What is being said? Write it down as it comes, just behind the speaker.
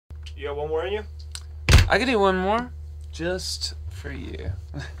You got one more in you? I could do one more, just for you.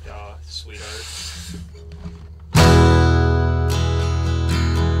 Aw, sweetheart.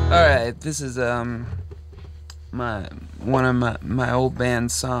 All right, this is one of my old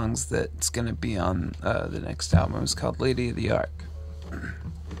band songs that's gonna be on the next album. It's called Lady of the Ark.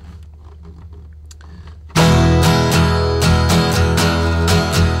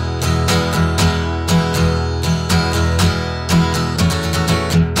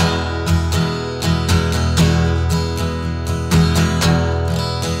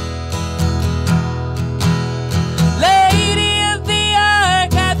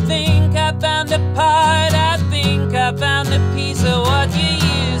 I found a piece of what you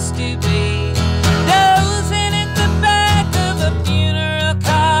used to be. Dozing in the back of a funeral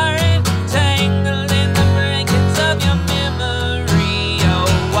car, entangled in the blankets of your memory. Oh,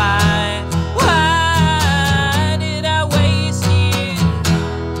 why did I waste you?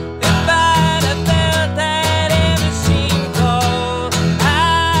 If I'd have felt that ever seemed cold,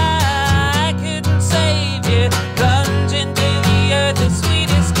 I couldn't save you. Plunging to the earth, the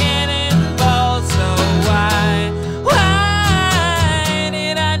sweetest cannonball. So why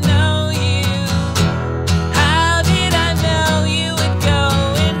did I know you? How did I know you would go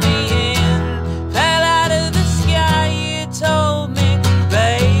in the end? Fell out of the sky, you told me,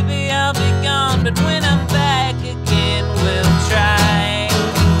 baby, I'll be gone, but when I'm back again, we'll try.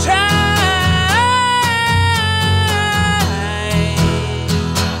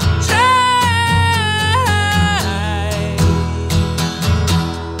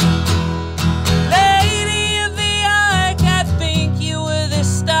 Lady of the Ark, I think you were the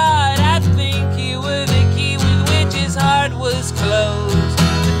start. I think you were the key with which his heart was closed.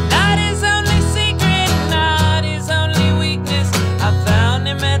 But not his only secret, not his only weakness. I found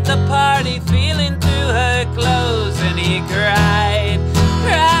him at the party, feeling through her clothes, and he cried,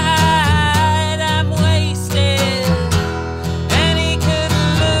 I'm wasted. And he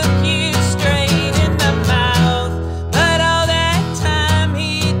couldn't look you straight in the mouth, but all that time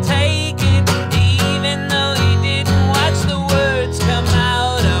he'd take it, even though he didn't watch the words come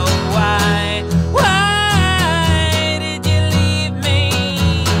out. Oh, why did you leave me?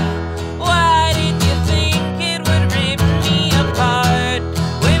 Why did you think it would rip me apart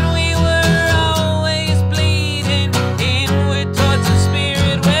when we were always bleeding inward towards the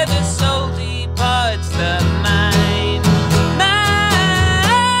spirit where the soul departs the mind?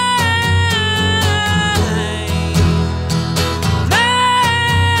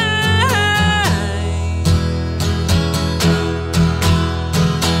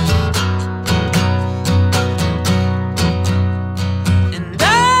 And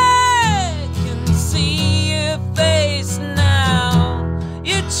I can see your face now.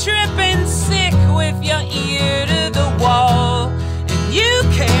 You're tripping sick with your ear to the wall, and you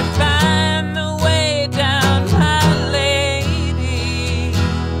can't find the way down, my lady.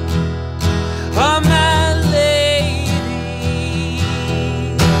 Oh, my lady,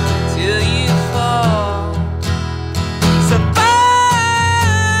 till you fall. So fall.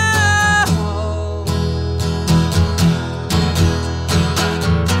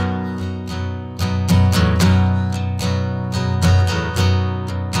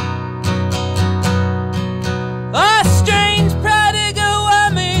 A strange prodigal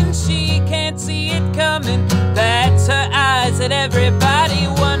woman, she can't see it coming. Bats her eyes at everybody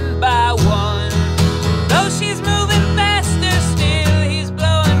one by one. Though she's moving faster still, he's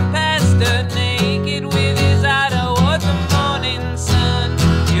blowing past her naked with his eye toward the morning sun.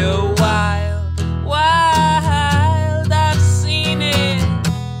 You're wild, wild, I've seen it.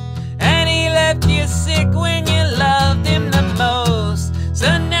 And he left you sick when you loved him the most.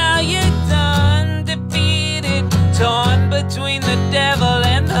 So now you're done, defeated, torn between the devil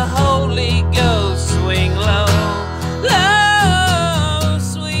and the Holy Ghost. Swing low, low,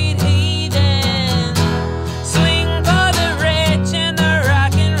 sweet heathen. Swing for the rich and the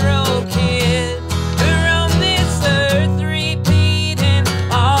rock and roll kid who roam this earth, repeating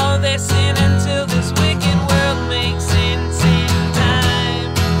all their sin until this wicked world makes sense in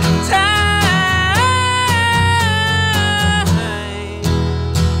time.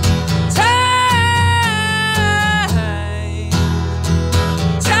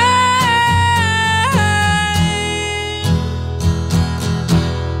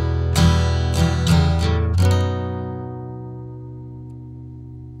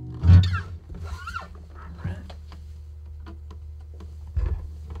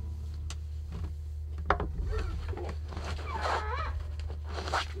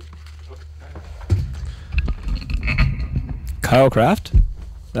 Kyle Kraft,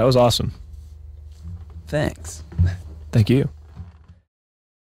 that was awesome. Thanks. Thank you.